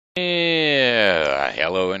Yeah,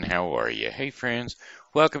 hello and how are you? Hey friends,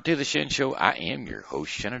 welcome to the Shin Show. I am your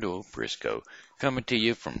host, Shenandoah Briscoe, coming to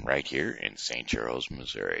you from right here in St. Charles,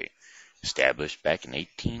 Missouri, established back in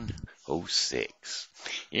 1806.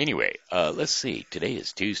 Anyway, let's see. Today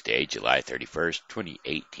is Tuesday, July 31st,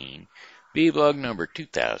 2018. B-Blog number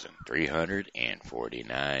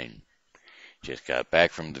 2349. Just got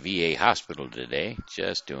back from the VA hospital today,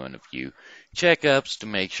 just doing a few checkups to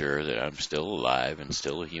make sure that I'm still alive and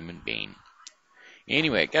still a human being.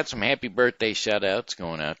 Anyway, got some happy birthday shout outs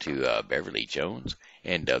going out to Beverly Jones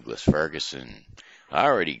and Douglas Ferguson. I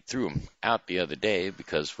already threw them out the other day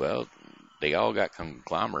because, well, they all got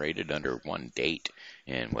conglomerated under one date,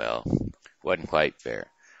 and, well, wasn't quite fair.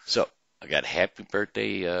 So, I got happy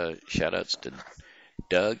birthday shout outs to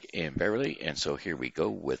Doug and Beverly, and so here we go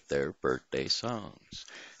with their birthday songs.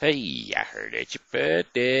 Hey, I heard it's your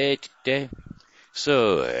birthday today,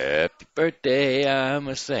 so happy birthday, I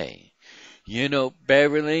must say. You know,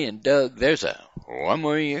 Beverly and Doug, there's a one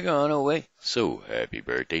more year gone away, so happy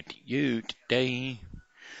birthday to you today.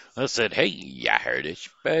 I said, hey, I heard it's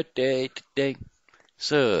your birthday today,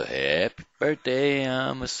 so happy birthday,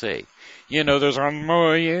 I must say. You know, there's one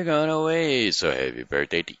more year gone away, so happy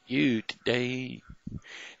birthday to you today.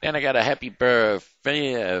 Then I got a happy friend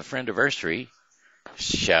anniversary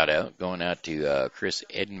shout out going out to Chris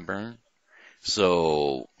Edenburn.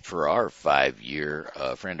 So for our 5-year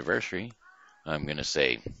friend anniversary, I'm gonna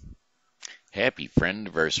say happy friend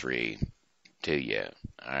anniversary to you.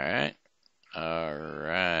 All right.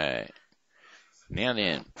 Now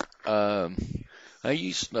then, um, I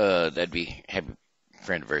used that'd be happy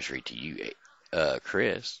friend anniversary to you,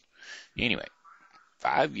 Chris. Anyway,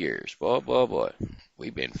 5 years, boy.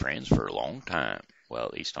 We've been friends for a long time. Well,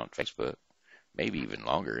 at least on Facebook. Maybe even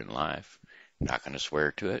longer in life. Not going to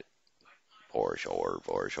swear to it. For sure.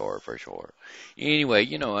 Anyway,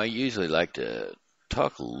 I usually like to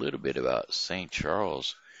talk a little bit about St.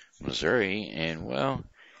 Charles, Missouri, and well,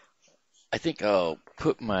 I think I'll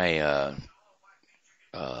put my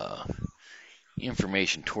uh,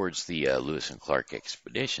 information towards the Lewis and Clark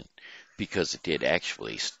expedition because it did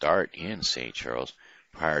actually start in St. Charles.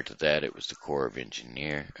 Prior to that, it was the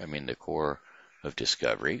the Corps of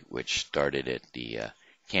Discovery, which started at the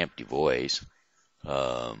Camp Du Bois,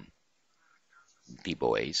 um, Du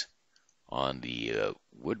Bois on the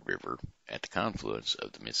Wood River at the confluence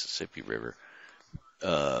of the Mississippi River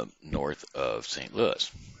north of St.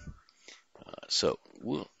 Louis. So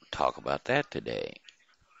we'll talk about that today.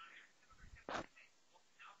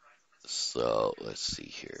 So let's see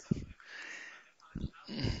here.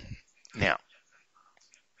 Now,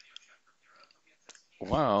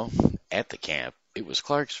 while at the camp, it was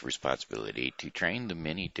Clark's responsibility to train the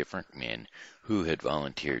many different men who had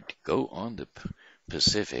volunteered to go on the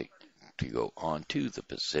Pacific, to go on to the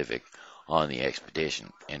Pacific on the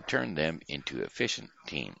expedition and turn them into efficient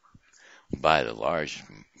team. By the large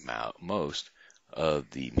most of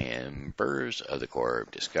the members of the Corps of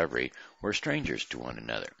Discovery were strangers to one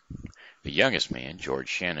another. The youngest man, George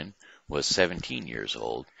Shannon, was 17 years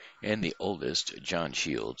old, and the oldest, John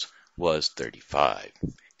Shields, was 35.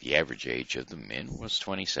 The average age of the men was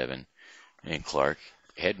 27, and Clark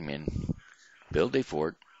had men build a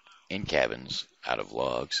fort in cabins out of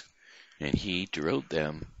logs, and he drilled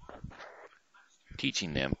them,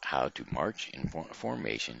 teaching them how to march in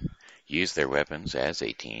formation, use their weapons as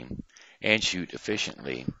a team, and shoot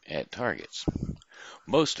efficiently at targets.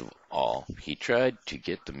 Most of all, he tried to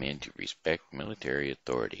get the men to respect military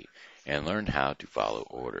authority and learn how to follow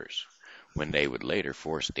orders. When they would later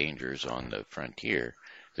force dangers on the frontier,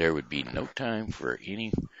 there would be no time for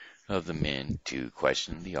any of the men to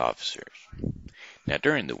question the officers. Now,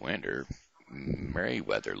 during the winter,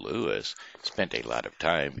 Meriwether Lewis spent a lot of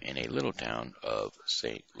time in a little town of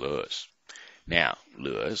St. Louis. Now,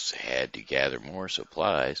 Lewis had to gather more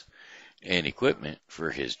supplies and equipment for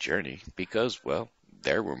his journey because, well,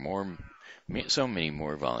 there were so many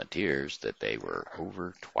more volunteers that they were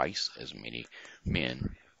over twice as many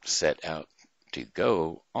men set out to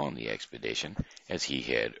go on the expedition as he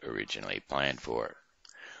had originally planned for.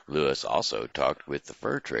 Lewis also talked with the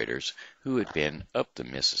fur traders who had been up the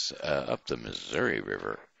Missouri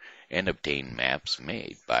River and obtained maps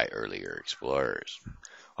made by earlier explorers.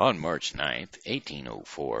 On March 9,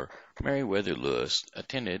 1804, Meriwether Lewis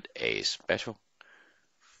attended a special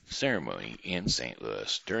ceremony in St.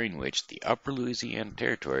 Louis, during which the Upper Louisiana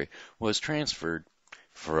Territory was transferred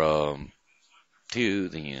from to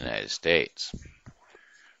the United States.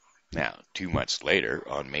 Now, 2 months later,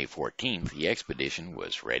 on May 14th, the expedition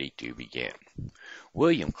was ready to begin.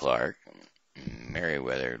 William Clark,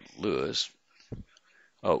 Meriwether Lewis,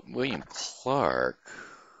 William Clark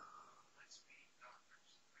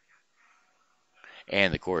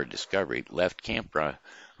and the Corps of Discovery left Camp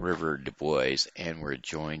River Du Bois and were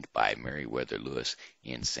joined by Meriwether Lewis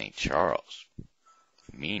in St. Charles,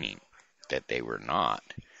 meaning that they were not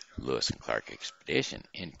Lewis and Clark expedition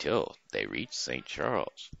until they reached St.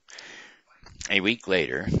 Charles. A week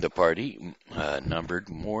later, the party numbered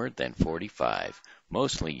more than 45,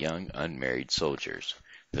 mostly young unmarried soldiers.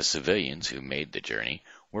 The civilians who made the journey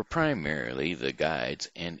were primarily the guides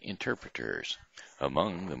and interpreters.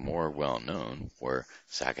 Among the more well-known were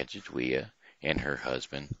Sacagawea and her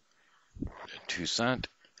husband, Toussaint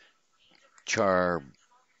Charbonne.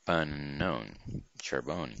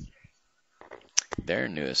 Their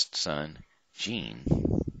newest son, Jean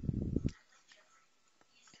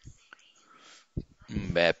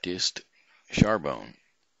Baptiste Charbonne,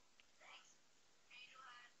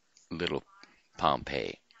 Little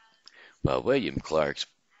Pompey, while William Clark's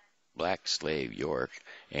black slave York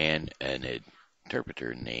and an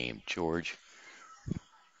interpreter named George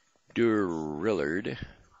Durillard,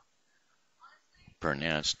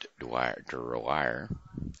 pronounced Dwyer,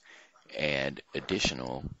 and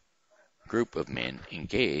additional group of men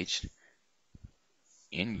engaged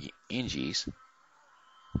in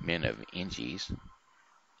men of Ingies,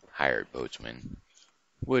 hired boatsmen,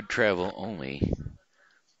 would travel only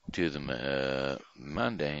to the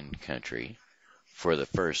Mandan country for the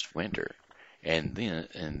first winter, and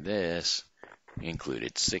this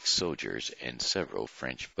included 6 soldiers and several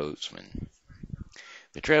French boatsmen.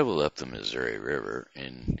 The travel up the Missouri River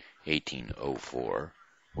in 1804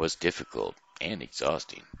 was difficult and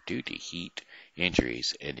exhausting due to heat,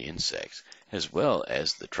 injuries, and insects, as well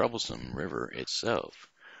as the troublesome river itself,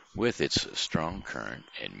 with its strong current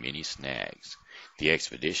and many snags. The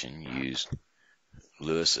expedition used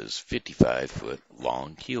Lewis's 55-foot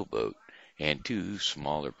long keelboat and 2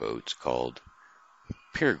 smaller boats called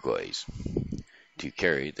Peregoys to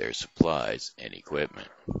carry their supplies and equipment.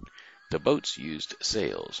 The boats used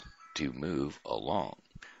sails to move along,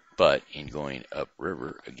 but in going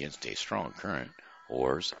upriver against a strong current,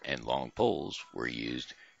 oars and long poles were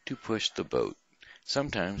used to push the boat.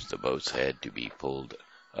 Sometimes the boats had to be pulled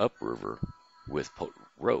upriver with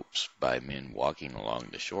ropes by men walking along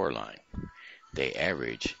the shoreline. They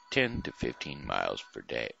averaged 10 to 15 miles per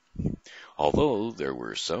day. Although there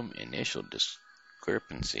were some initial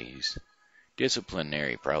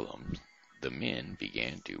disciplinary problems, the men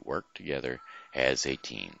began to work together as a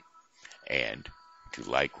team and to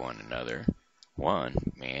like one another. One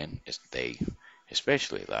man they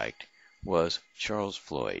especially liked was Charles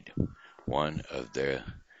Floyd, one of the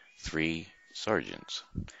 3 sergeants.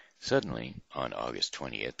 Suddenly, on August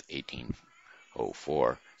 20th,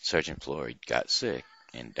 1804, Sergeant Floyd got sick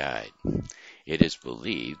and died. It is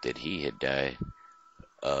believed that he had died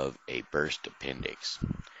of a burst appendix.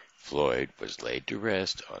 Floyd was laid to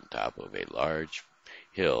rest on top of a large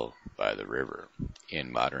hill by the river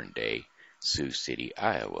in modern-day Sioux City,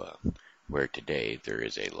 Iowa, where today there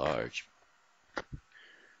is a large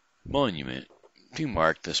monument to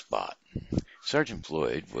mark the spot. Sergeant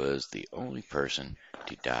Floyd was the only person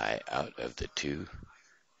to die out of the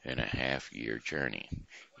 2.5-year journey,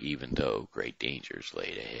 even though great dangers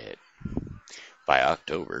laid ahead. By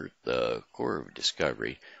October, the Corps of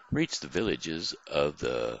Discovery reached the villages of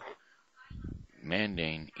the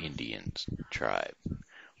Mandan Indians tribe,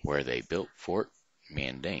 where they built Fort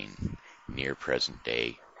Mandan near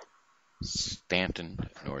present-day Stanton,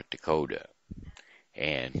 North Dakota,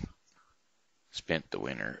 and spent the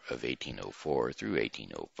winter of 1804 through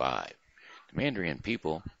 1805. The Mandarin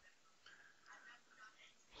people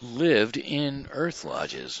lived in earth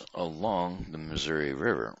lodges along the Missouri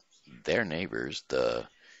River. Their neighbors, the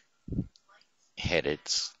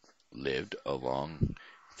Hetites, lived along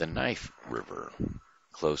the Knife River,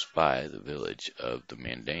 close by the village of the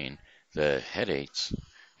Mandan. The Hetites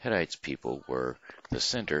people were the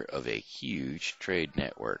center of a huge trade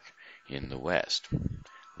network in the West.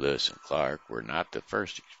 Lewis and Clark were not the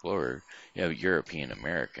first explorer of European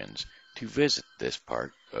Americans to visit this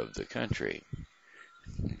part of the country.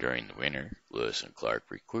 During the winter, Lewis and Clark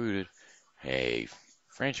recruited a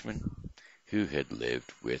Frenchman who had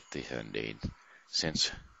lived with the Indians,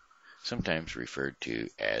 since sometimes referred to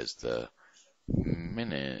as the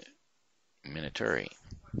Minnetonka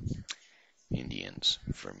Indians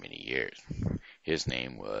for many years. His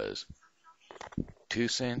name was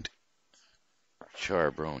Toussaint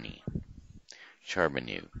Charbonne.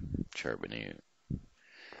 Charbonne.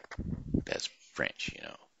 That's French,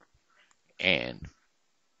 And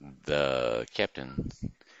the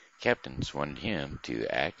captains wanted him to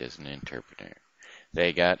act as an interpreter.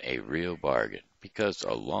 They got a real bargain, because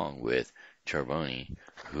along with Charbonne,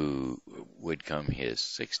 who would come his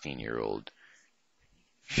 16-year-old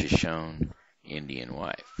Shoshone Indian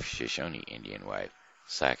wife,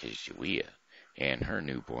 Sacagawea, and her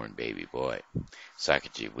newborn baby boy.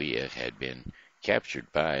 Sacagawea had been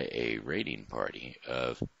captured by a raiding party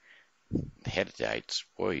of Hittite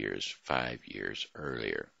warriors 5 years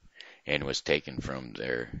earlier, and was taken from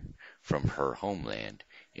her homeland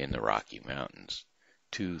in the Rocky Mountains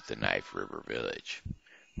to the Knife River village,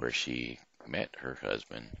 where she met her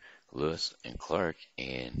husband, Lewis and Clark,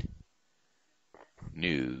 and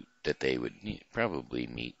knew that they would probably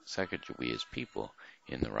meet Sacagawea's people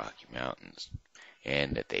in the Rocky Mountains,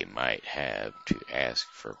 and that they might have to ask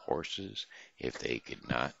for horses if they could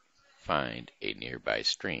not find a nearby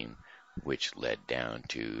stream which led down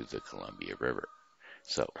to the Columbia River.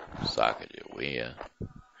 So Sacagawea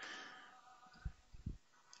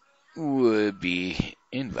would be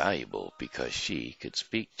invaluable because she could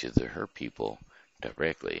speak to her people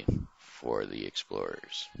directly for the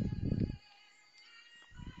explorers.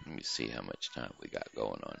 Let me see how much time we got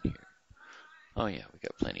going on here. Oh yeah, we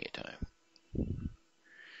got plenty of time.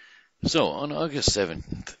 So on August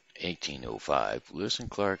 7th, 1805, Lewis and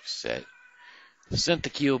Clark sent the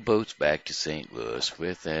keel boats back to St. Louis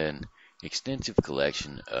with an extensive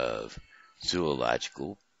collection of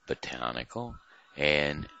zoological, botanical,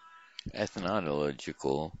 and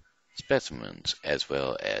ethnological specimens, as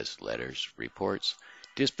well as letters, reports,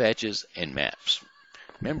 dispatches, and maps.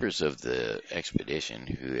 Members of the expedition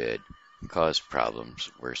who had caused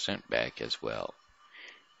problems were sent back as well.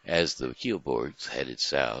 As the keelboats headed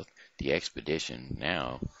south, the expedition,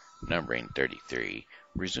 now numbering 33,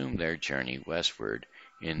 resumed their journey westward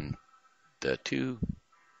in the 2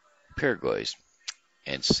 perigoys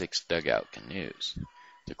and 6 dugout canoes.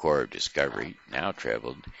 The Corps of Discovery now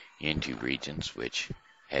traveled into regions which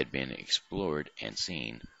had been explored and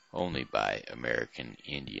seen only by American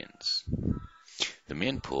Indians. The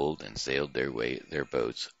men pulled and sailed their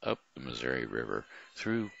boats up the Missouri River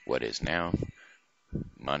through what is now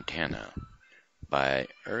Montana. By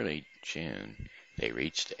early June, they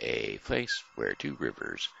reached a place where 2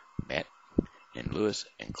 rivers met, and Lewis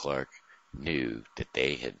and Clark knew that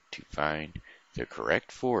they had to find the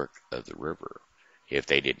correct fork of the river. If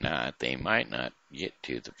they did not, they might not get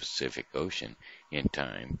to the Pacific Ocean in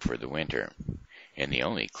time for the winter, and the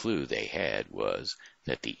only clue they had was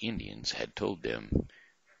that the Indians had told them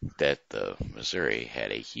that the Missouri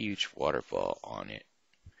had a huge waterfall on it.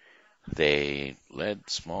 They led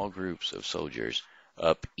small groups of soldiers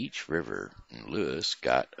up each river, and Lewis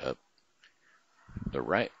going up the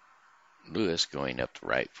right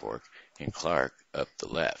fork, and Clark up the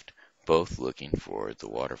left, both looking for the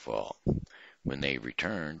waterfall. When they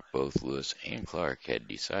returned, both Lewis and Clark had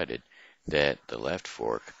decided that the left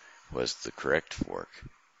fork was the correct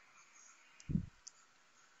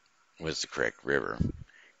river,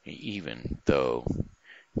 even though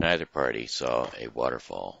neither party saw a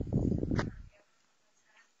waterfall.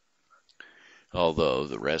 Although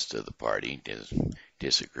the rest of the party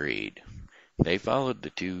disagreed, they followed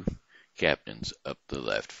the 2 captains up the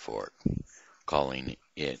left fork, calling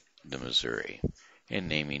it the Missouri, and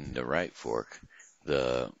naming the right fork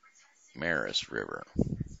the Maris River,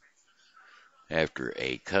 after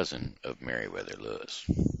a cousin of Meriwether Lewis.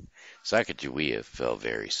 Sacagawea fell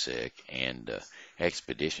very sick, and the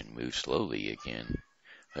expedition moved slowly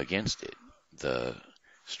against the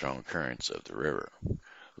strong currents of the river.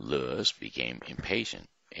 Lewis became impatient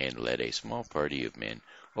and led a small party of men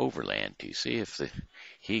overland to see if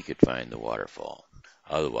he could find the waterfall.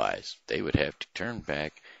 Otherwise, they would have to turn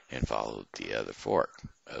back and follow the other fork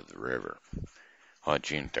of the river. On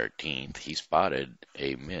June 13th, he spotted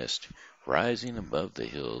a mist rising above the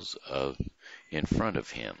hills in front of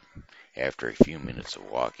him. After a few minutes of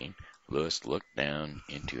walking, Lewis looked down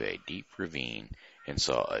into a deep ravine and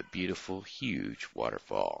saw a beautiful, huge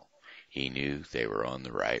waterfall. He knew they were on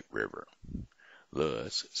the right river.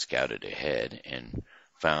 Lewis scouted ahead and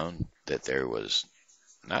found that there was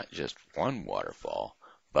not just one waterfall,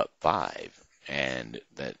 but 5, and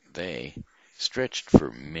that they stretched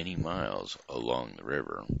for many miles along the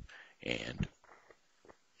river and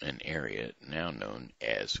an area now known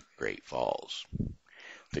as Great Falls.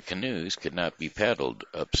 The canoes could not be paddled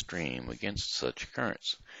upstream against such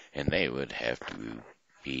currents, and they would have to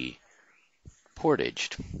be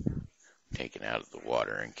portaged, taken out of the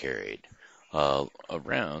water and carried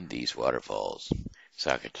around these waterfalls.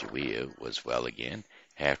 Sacagawea was well again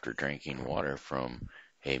after drinking water from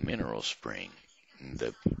a mineral spring.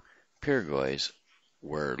 The perigoys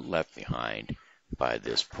were left behind by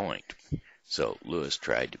this point, so Lewis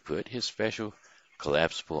tried to put his special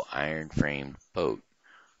collapsible iron-framed boat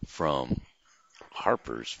from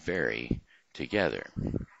Harper's Ferry together.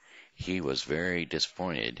 He was very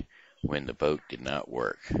disappointed when the boat did not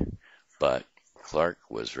work, but Clark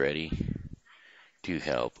was ready to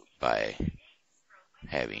help by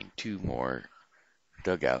having two more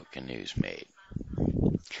dugout canoes made.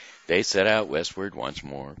 They set out westward once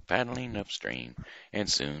more, paddling upstream, and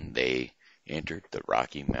soon they entered the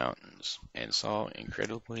Rocky Mountains and saw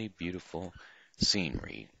incredibly beautiful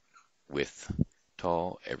scenery with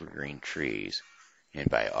tall evergreen trees, and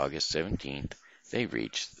by August 17th they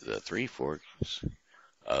reached the Three Forks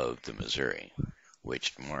of the Missouri,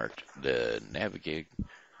 which marked the navigable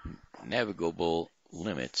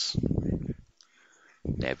limits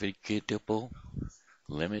navigable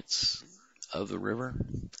limits of the river.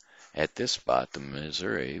 At this spot, the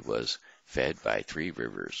Missouri was fed by three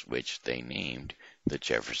rivers, which they named the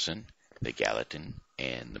Jefferson, the Gallatin,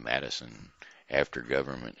 and the Madison, after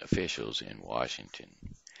government officials in Washington.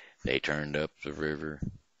 They turned up the river,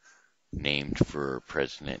 named for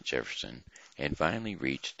President Jefferson, and finally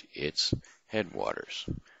reached its headwaters,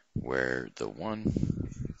 where the once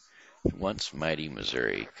mighty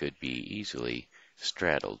Missouri could be easily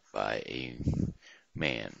straddled by a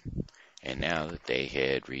man. And now that they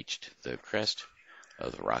had reached the crest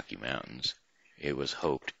of the Rocky Mountains, it was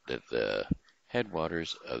hoped that the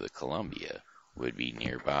headwaters of the Columbia would be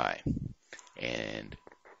nearby, and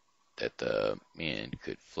that the men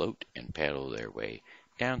could float and paddle their way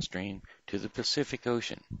downstream to the Pacific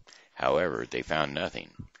Ocean. However, they found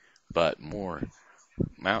nothing but more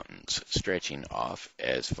mountains stretching off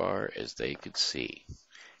as far as they could see.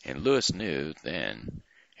 And Lewis knew then,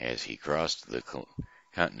 as he crossed the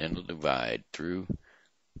Continental Divide through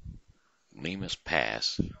Lemus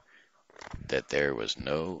Pass, that there was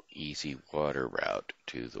no easy water route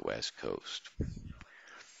to the west coast.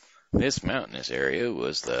 This mountainous area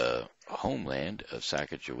was the homeland of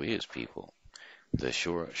Sacagawea's people, the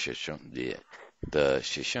Shoshone.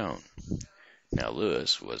 Now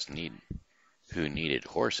Lewis who needed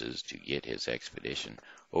horses to get his expedition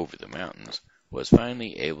over the mountains, was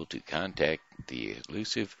finally able to contact the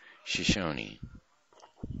elusive Shoshone,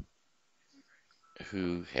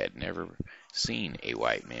 who had never seen a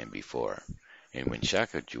white man before. And when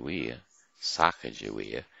Sacagawea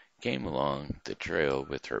came along the trail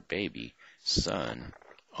with her baby son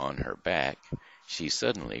on her back, she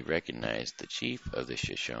suddenly recognized the chief of the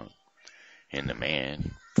Shoshone, and the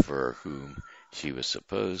man for whom she was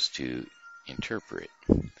supposed to interpret,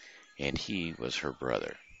 and he was her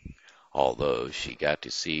brother. Although she got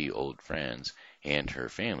to see old friends and her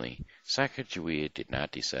family, Sacagawea did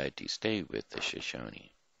not decide to stay with the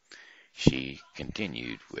Shoshone. She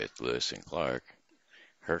continued with Lewis and Clark,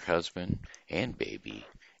 her husband and baby,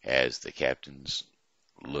 as the captains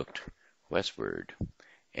looked westward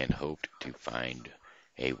and hoped to find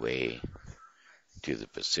a way to the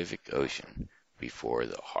Pacific Ocean before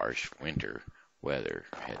the harsh winter weather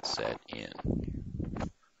had set in.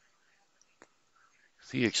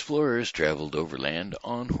 The explorers traveled overland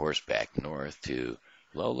on horseback north to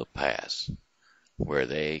Lola Pass, where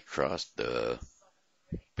they crossed the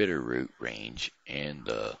Bitterroot Range and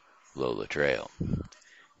the Lola Trail.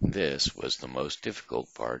 This was the most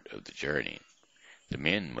difficult part of the journey. The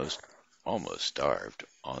men almost starved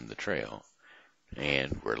on the trail,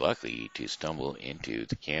 and were lucky to stumble into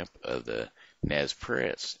the camp of the Nez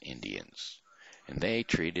Perce Indians, and they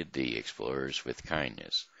treated the explorers with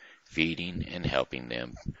kindness, feeding and helping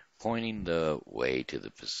them, pointing the way to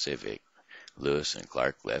the Pacific. Lewis and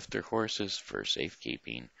Clark left their horses for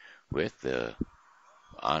safekeeping with the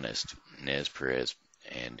honest Nez Perce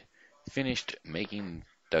and finished making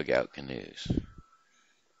dugout canoes.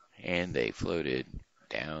 And they floated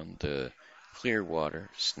down the Clearwater,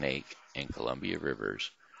 Snake, and Columbia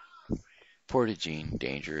rivers, portaging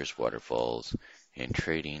dangerous waterfalls and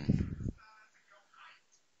trading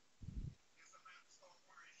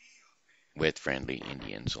with friendly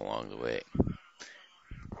Indians along the way.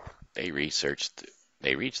 They reached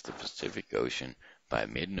the Pacific Ocean by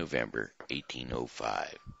mid-November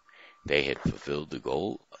 1805. They had fulfilled the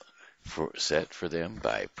goal set for them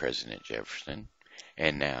by President Jefferson,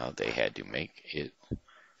 and now they had to make it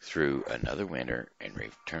through another winter and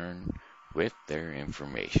return with their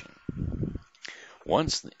information.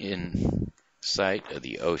 Once in sight of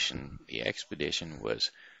the ocean, the expedition was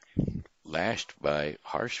lashed by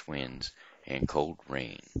harsh winds and cold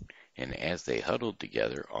rain, and as they huddled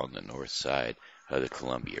together on the north side of the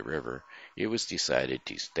Columbia River, it was decided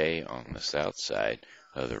to stay on the south side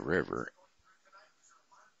of the river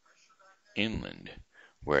inland,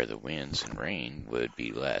 where the winds and rain would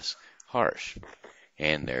be less harsh,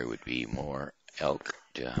 and there would be more elk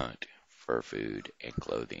to hunt for food and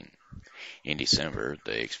clothing. In December,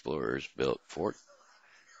 the explorers built Fort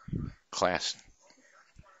Class,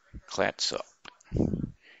 Clatsop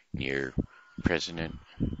near present,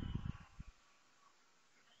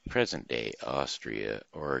 present-day Astoria,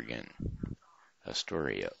 Oregon,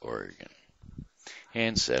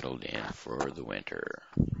 and settled in for the winter.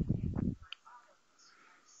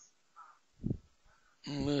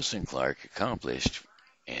 Lewis and Clark accomplished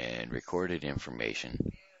and recorded information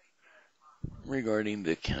regarding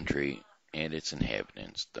the country and its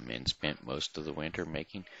inhabitants. The men spent most of the winter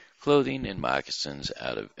making clothing and moccasins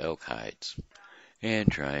out of elk hides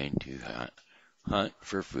and trying to hunt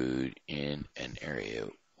for food in an area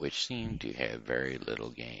which seemed to have very little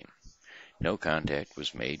game. No contact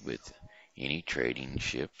was made with any trading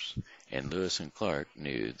ships, and Lewis and Clark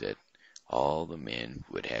knew that all the men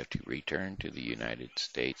would have to return to the United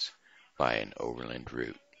States by an overland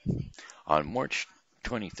route. On March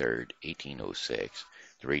 23, 1806,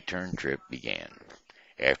 the return trip began.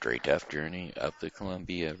 After a tough journey up the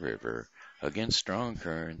Columbia River against strong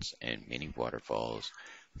currents and many waterfalls,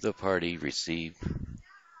 the party received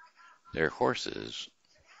their horses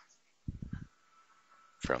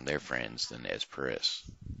from their friends, the Nez Perce,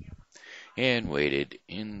 and waited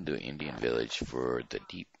in the Indian village for the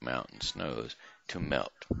deep mountain snows to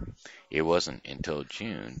melt. It wasn't until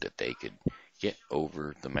June that they could get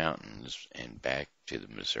over the mountains and back to the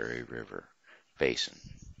Missouri River basin.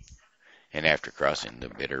 And after crossing the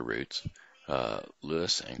bitter roots,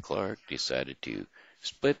 Lewis and Clark decided to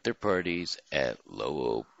split their parties at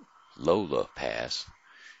Lola Pass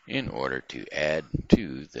in order to add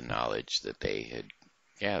to the knowledge that they had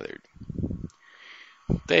gathered.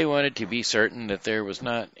 They wanted to be certain that there was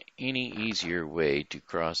not any easier way to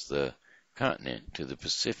cross the continent to the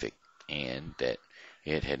Pacific, and that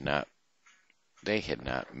they had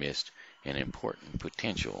not missed an important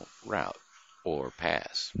potential route or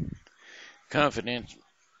pass. Confident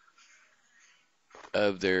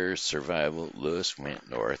of their survival, Lewis went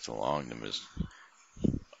north along the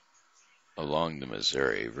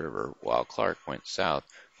Missouri River, while Clark went south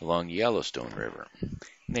along the Yellowstone River.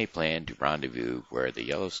 They planned to rendezvous where the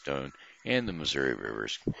Yellowstone and the Missouri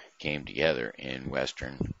Rivers came together in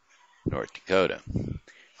western North Dakota.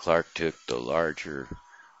 Clark took the larger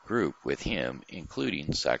group with him,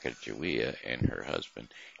 including Sacagawea and her husband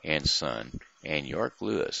and son, and York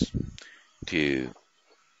Lewis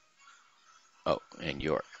and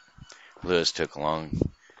York. Lewis took along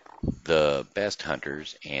the best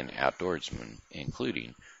hunters and outdoorsmen,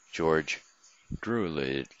 including George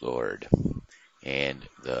Druid Lord and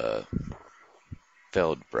the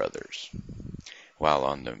Feld brothers. While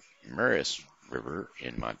on the Murris River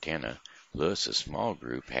in Montana, Lewis's small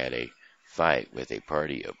group had a fight with a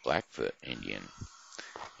party of Blackfeet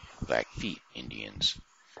Indians,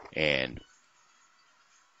 and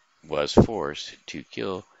was forced to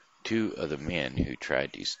kill two of the men who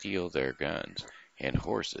tried to steal their guns and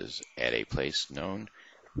horses at a place known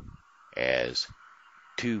as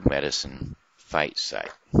Two Medicine Fight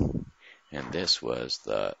Site. And this was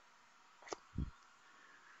the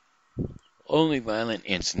only violent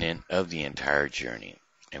incident of the entire journey.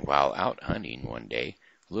 And while out hunting one day,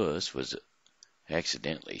 Lewis was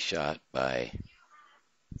accidentally shot by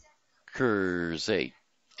Curzate,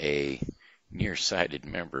 a nearsighted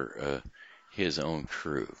member of his own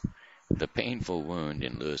crew. The painful wound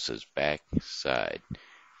in Lewis's backside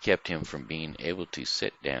kept him from being able to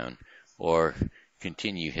sit down or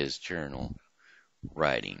continue his journal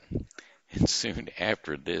writing. And soon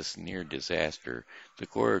after this near disaster, the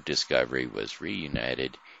Corps of Discovery was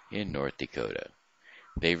reunited in North Dakota.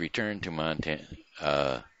 They returned to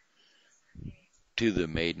the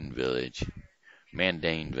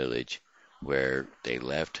Mandane village, where they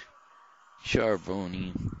left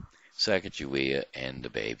Charbonne, Sacagawea, and the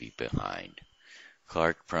baby behind.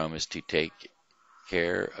 Clark promised to take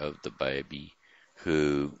care of the baby,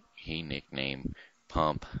 who he nicknamed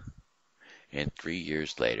Pump, and 3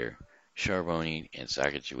 years later, Charbonne and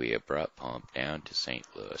Sacagawea brought Pump down to St.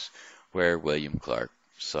 Louis, where William Clark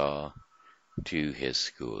saw to his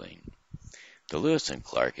schooling. The Lewis and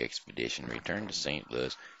Clark expedition returned to St.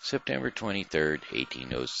 Louis September 23,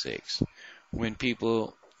 1806. When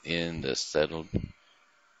people in the settled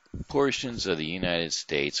portions of the United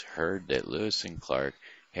States heard that Lewis and Clark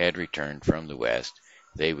had returned from the West,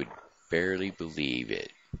 they would barely believe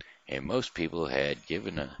it, and most people had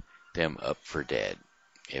given them up for dead.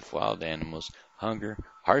 If wild animals, hunger,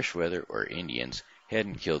 harsh weather, or Indians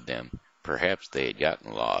hadn't killed them, perhaps they had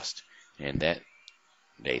gotten lost, and that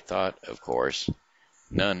they thought, of course,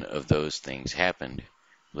 none of those things happened.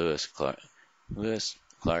 Lewis,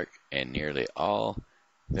 Clark, and nearly all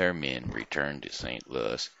their men returned to St.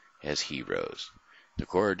 Louis as heroes. The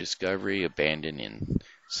Corps of Discovery abandoned in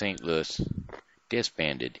St. Louis,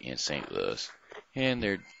 disbanded in St. Louis, and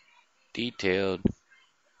their detailed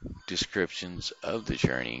descriptions of the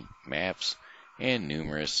journey, maps, and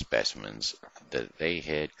numerous specimens that they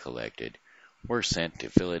had collected were sent to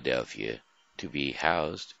Philadelphia to be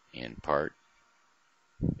housed in part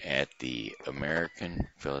at the American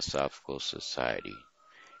Philosophical Society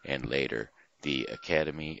and later the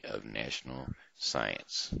Academy of Natural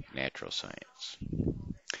Science.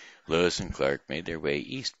 Lewis and Clark made their way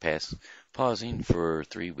east, pausing for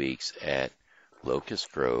 3 weeks at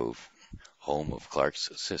Locust Grove, home of Clark's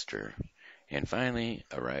sister, and finally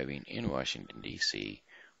arriving in Washington, D.C.,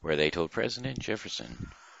 where they told President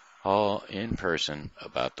Jefferson all in person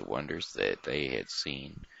about the wonders that they had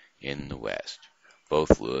seen in the West.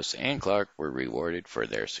 Both Lewis and Clark were rewarded for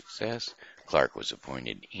their success. Clark was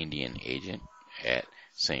appointed Indian agent at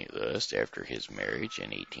St. Louis after his marriage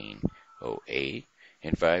in 1808,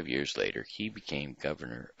 and 5 years later he became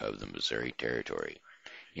governor of the Missouri Territory.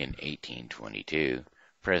 In 1822,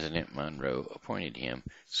 President Monroe appointed him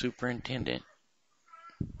superintendent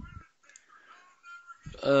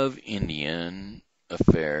of Indian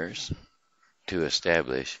affairs to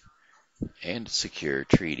establish and secure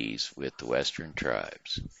treaties with the western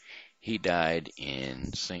tribes. He died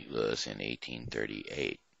in St. Louis in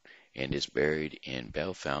 1838 and is buried in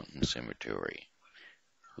Bellefontaine Cemetery.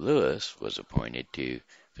 Lewis was appointed to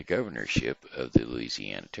the governorship of the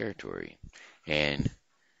Louisiana Territory, and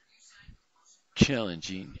a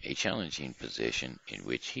challenging position in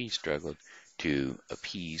which he struggled to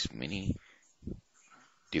appease many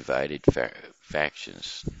divided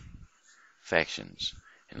factions,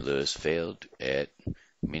 and Lewis failed at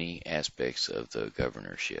many aspects of the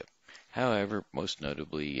governorship. However, most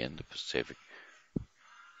notably in the Pacific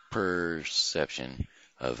perception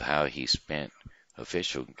of how he spent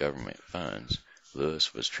official government funds,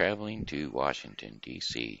 Lewis was traveling to Washington,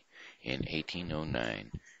 D.C. in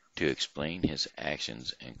 1809 to explain his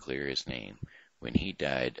actions and clear his name when he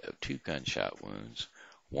died of 2 gunshot wounds,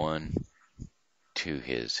 one to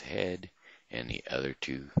his head and the other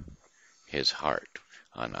to his heart,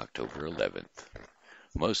 on October 11th.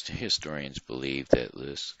 Most historians believe that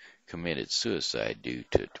Lewis committed suicide due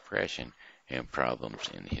to depression and problems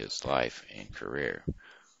in his life and career,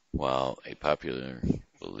 while a popular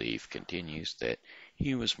belief continues that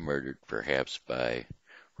he was murdered perhaps by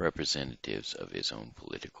representatives of his own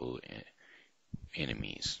political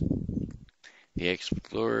enemies. The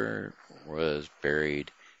explorer was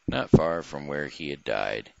buried not far from where he had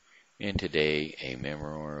died, and today a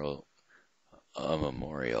memorial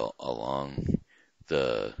along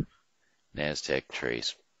the Naztec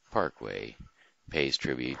Trace Parkway pays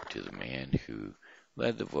tribute to the man who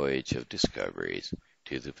led the voyage of discoveries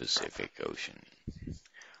to the Pacific Ocean.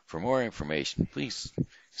 For more information, please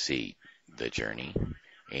see The Journey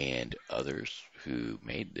and others who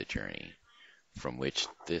made the journey, from which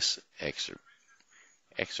this excerpt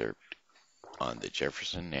on the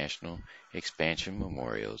Jefferson National Expansion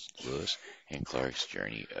Memorials, Lewis and Clark's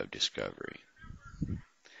Journey of Discovery.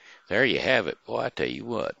 There you have it. Boy, I tell you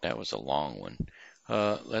what, that was a long one.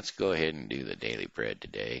 Let's go ahead and do the Daily Bread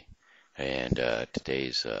today. And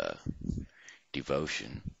today's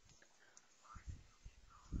devotion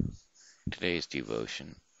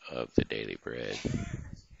of the Daily Bread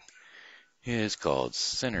is called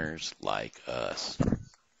Sinners Like Us.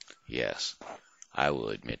 Yes, I will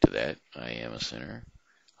admit to that. I am a sinner.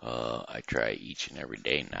 I try each and every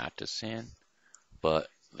day not to sin, but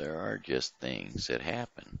there are just things that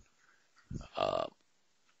happen.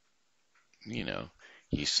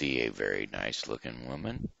 You see a very nice looking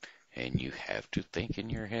woman, and you have to think in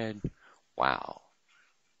your head, wow,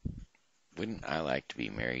 wouldn't I like to be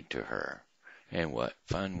married to her? And what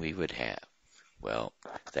fun we would have. Well,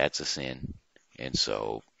 that's a sin, and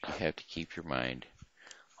so you have to keep your mind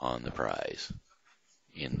on the prize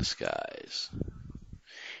in the skies.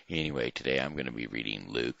 Anyway, today I'm going to be reading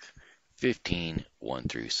Luke 15, 1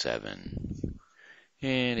 through 7.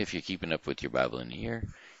 And if you're keeping up with your Bible in the year,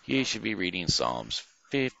 you should be reading Psalms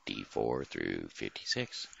 54 through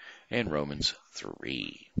 56 and Romans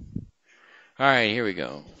 3. All right, here we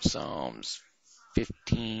go. Psalms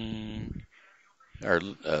 15, or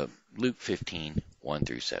Luke 15, 1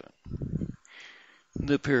 through 7.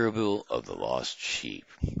 The parable of the lost sheep.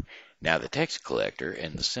 Now the tax collector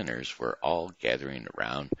and the sinners were all gathering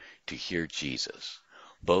around to hear Jesus.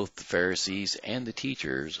 Both the Pharisees and the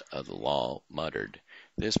teachers of the law muttered,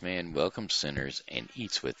 "This man welcomes sinners and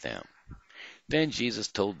eats with them." Then Jesus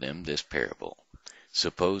told them this parable.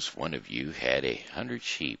 Suppose one of you had 100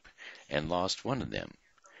 sheep and lost one of them.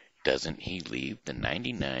 Doesn't he leave the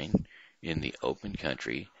 99 in the open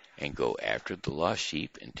country and go after the lost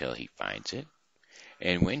sheep until he finds it.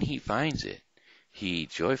 And when he finds it, he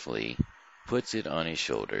joyfully puts it on his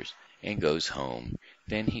shoulders and goes home.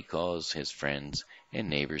 Then he calls his friends and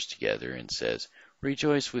neighbors together and says,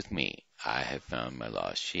 "Rejoice with me, I have found my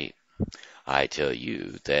lost sheep." I tell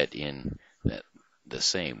you that in the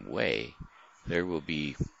same way, there will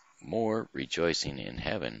be more rejoicing in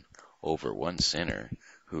heaven over one sinner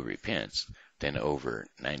who repents than over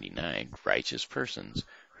 99 righteous persons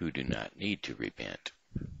who do not need to repent.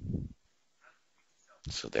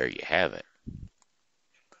 So there you have it.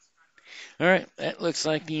 All right, that looks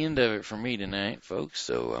like the end of it for me tonight, folks.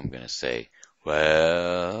 So I'm going to say,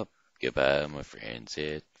 well, goodbye, my friends.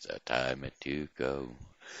 It's a time to go.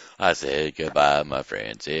 I said goodbye, my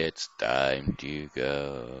friends. It's time to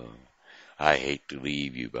go. I hate to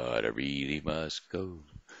leave you, but I really must go.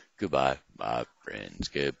 Goodbye, my friends.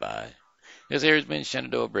 Goodbye. This here has been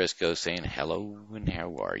Shenandoah Briscoe saying hello and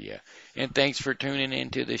how are you? And thanks for tuning in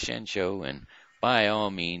to the Shen Show. And by all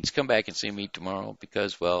means, come back and see me tomorrow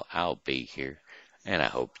because, well, I'll be here. And I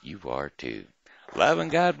hope you are too. Love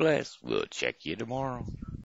and God bless. We'll check you tomorrow.